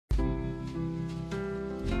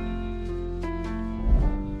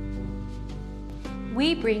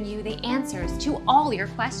we bring you the answers to all your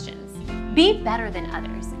questions. Be better than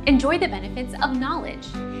others. Enjoy the benefits of knowledge.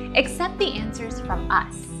 Accept the answers from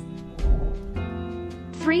us.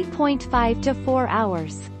 3.5 to 4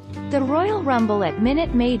 hours. The Royal Rumble at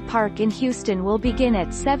Minute Maid Park in Houston will begin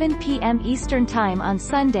at 7 p.m. Eastern Time on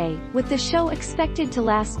Sunday, with the show expected to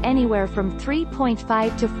last anywhere from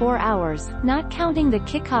 3.5 to 4 hours, not counting the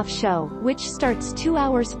kickoff show, which starts 2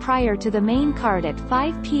 hours prior to the main card at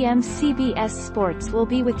 5 p.m. CBS Sports will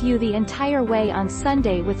be with you the entire way on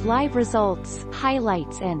Sunday with live results,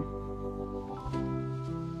 highlights and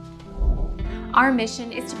Our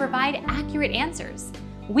mission is to provide accurate answers.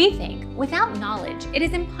 We think, without knowledge, it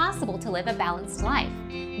is impossible to live a balanced life.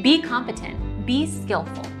 Be competent. Be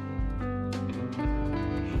skillful.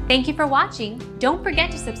 Thank you for watching. Don't forget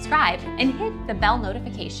to subscribe and hit the bell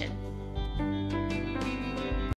notification.